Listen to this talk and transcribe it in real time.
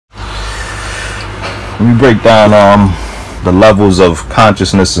me break down the levels of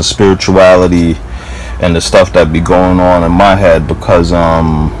consciousness and spirituality and the stuff that be going on in my head, because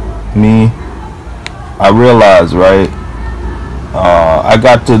I realized, right, I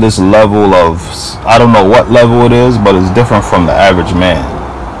got to this level of, I don't know what level it is, but it's different from the average man.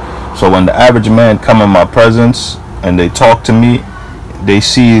 So when the average man come in my presence and they talk to me, they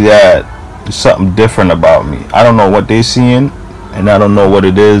see that there's something different about me. I don't know what they're seeing, and I don't know what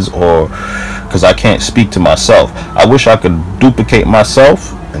it is, or because I can't speak to myself. I wish I could duplicate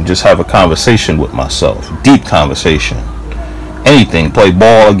myself and just have a conversation with myself, deep conversation. Anything, play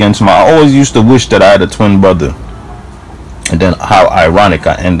ball against I always used to wish that I had a twin brother. And then how ironic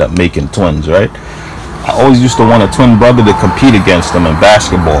I end up making twins, right? I always used to want a twin brother to compete against them in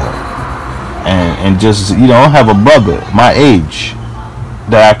basketball. And just, have a brother my age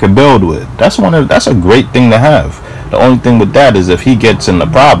that I could build with. That's a great thing to have. The only thing with that is if he gets in the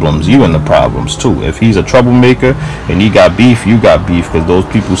problems, you in the problems too. If he's a troublemaker and he got beef, you got beef, because those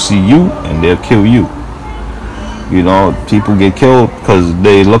people see you and they'll kill you. People get killed because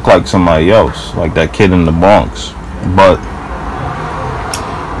they look like somebody else, like that kid in the Bronx. But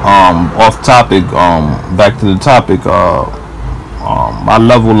off topic, back to the topic, my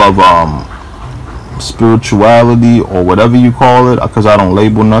level of spirituality, or whatever you call it, because I don't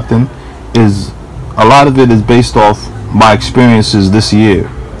label nothing, is a lot of it is based off my experiences this year.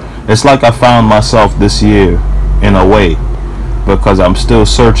 It's like I found myself this year in a way, because I'm still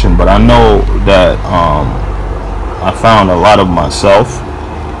searching, but I know that I found a lot of myself.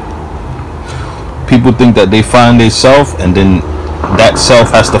 People think that they find their self, and then that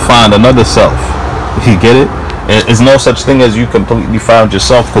self has to find another self. You get it? There's no such thing as you completely found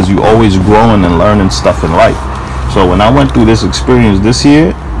yourself, because you always growing and learning stuff in life. So when I went through this experience this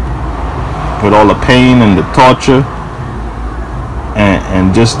year, with all the pain and the torture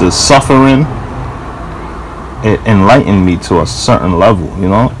and just the suffering, it enlightened me to a certain level,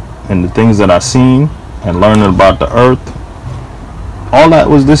 and the things that I seen and learning about the earth, all that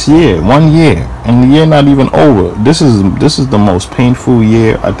was this year, 1 year, and the year not even over. This is the most painful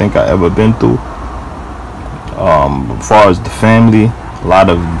year I think I ever been through. As far as the family, a lot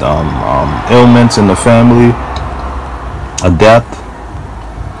of ailments in the family, a death,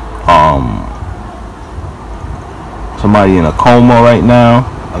 somebody in a coma right now,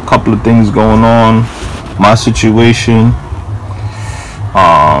 a couple of things going on, my situation,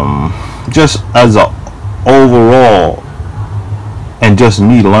 just as a overall, and just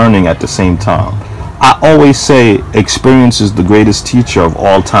me learning at the same time. I always say experience is the greatest teacher of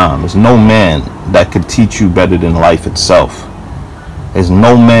all time. There's no man that could teach you better than life itself. There's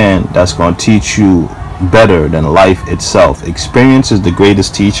no man that's going to teach you better than life itself. Experience is the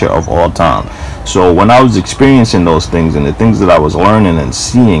greatest teacher of all time. So when I was experiencing those things, and the things that I was learning and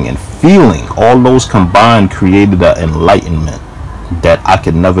seeing and feeling, all those combined created an enlightenment that I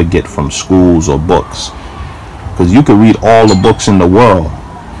could never get from schools or books. Because you could read all the books in the world,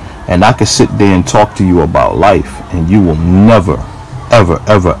 and I could sit there and talk to you about life, and you will never, ever,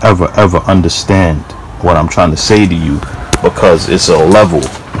 ever, ever, ever understand what I'm trying to say to you, because it's a level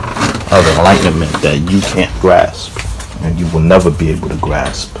of enlightenment that you can't grasp, and you will never be able to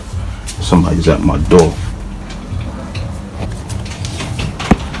grasp. Somebody's at my door.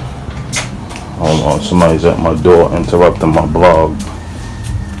 Hold on, somebody's at my door interrupting my blog.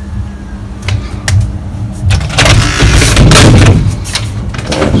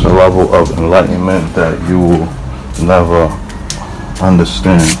 It's a level of enlightenment that you will never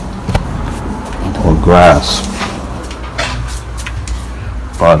understand or grasp.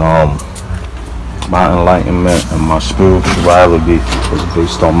 But my enlightenment and my spirituality is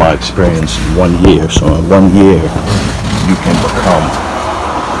based on my experience in 1 year. So in 1 year, you can become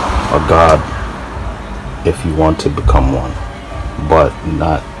a god if you want to become one, but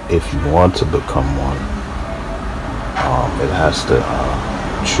not if you want to become one. It has to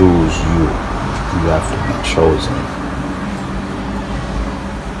choose you. You have to be chosen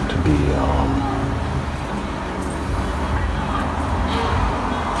to be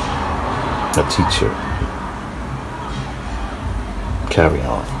a teacher. Carry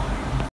on.